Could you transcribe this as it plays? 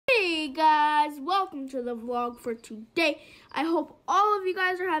guys, welcome to the vlog for today. I hope all of you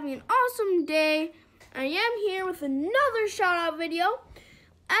guys are having an awesome day. I am here with another shout out video.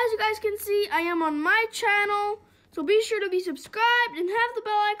 As you guys can see, I am on my channel, so be sure to be subscribed and have the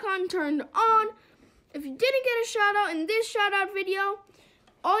bell icon turned on. If you didn't get a shout out in this shout out video,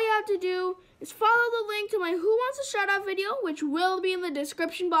 all you have to do is follow the link to my Who Wants a Shout Out video, which will be in the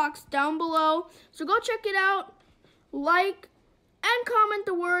description box down below. So go check it out, like, and comment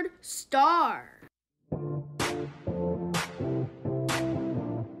the word star.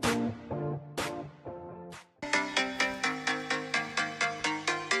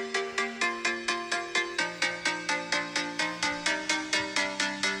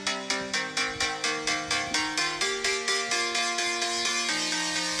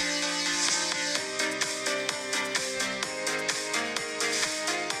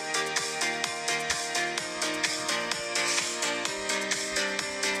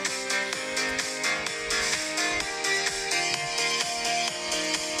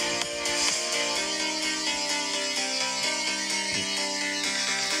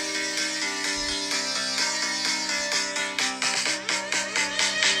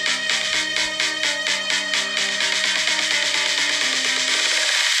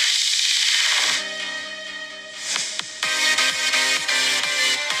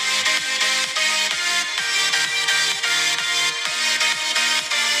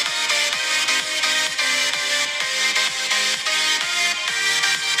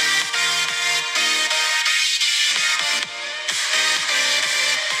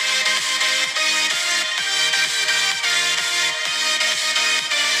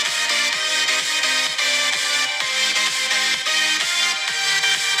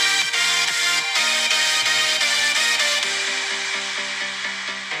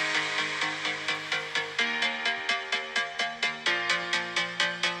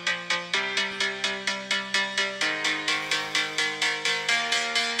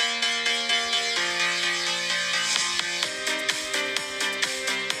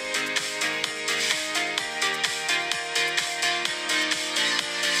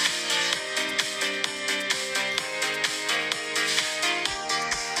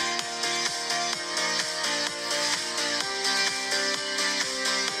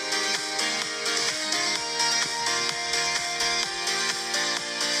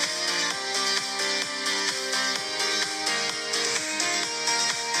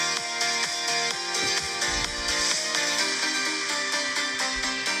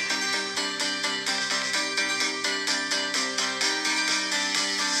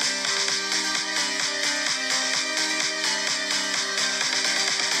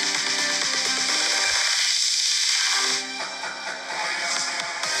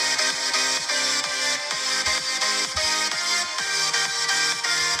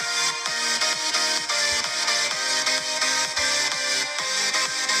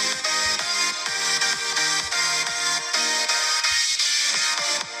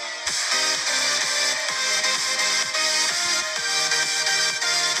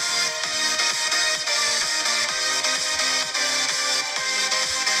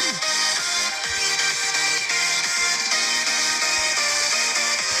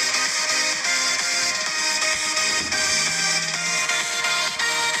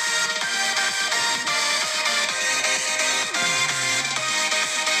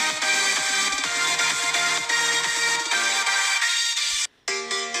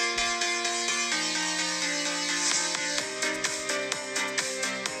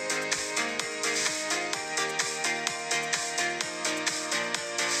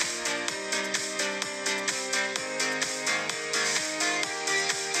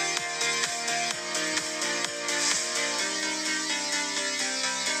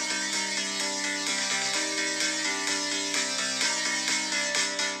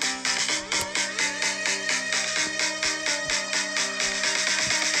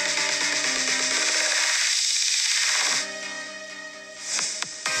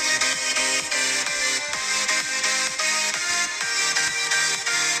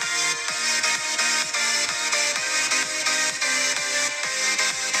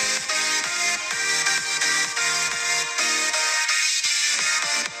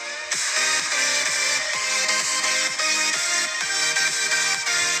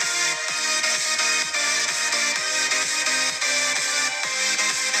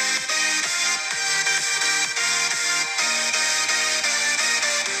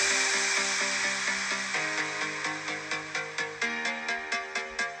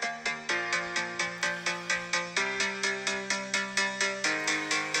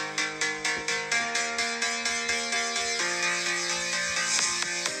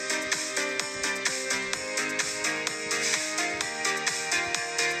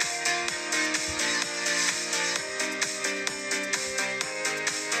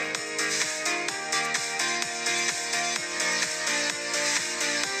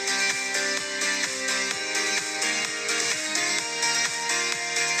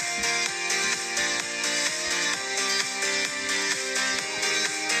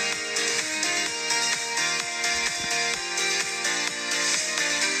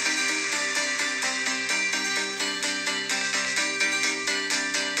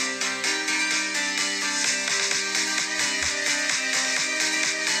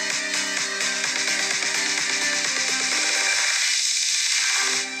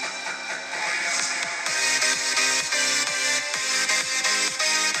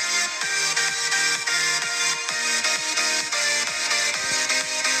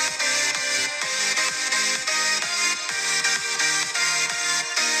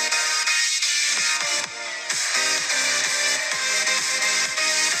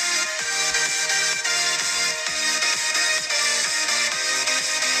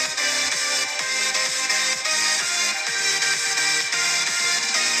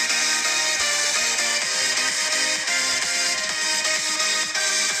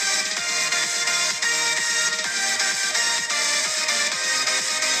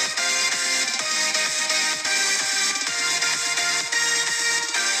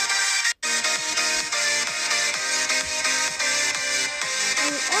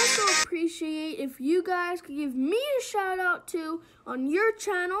 appreciate if you guys could give me a shout out too on your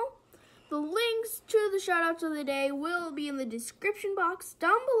channel. The links to the shout outs of the day will be in the description box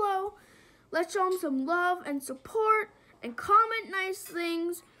down below. Let's show them some love and support and comment nice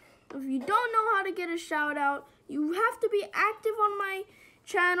things. If you don't know how to get a shout out, you have to be active on my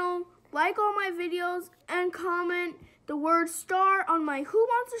channel, like all my videos, and comment the word star on my Who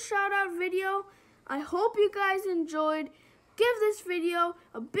Wants a Shout Out video. I hope you guys enjoyed. Give this video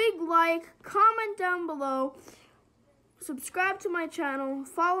a big like, comment down below, subscribe to my channel,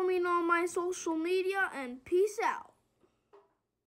 follow me on all my social media, and peace out.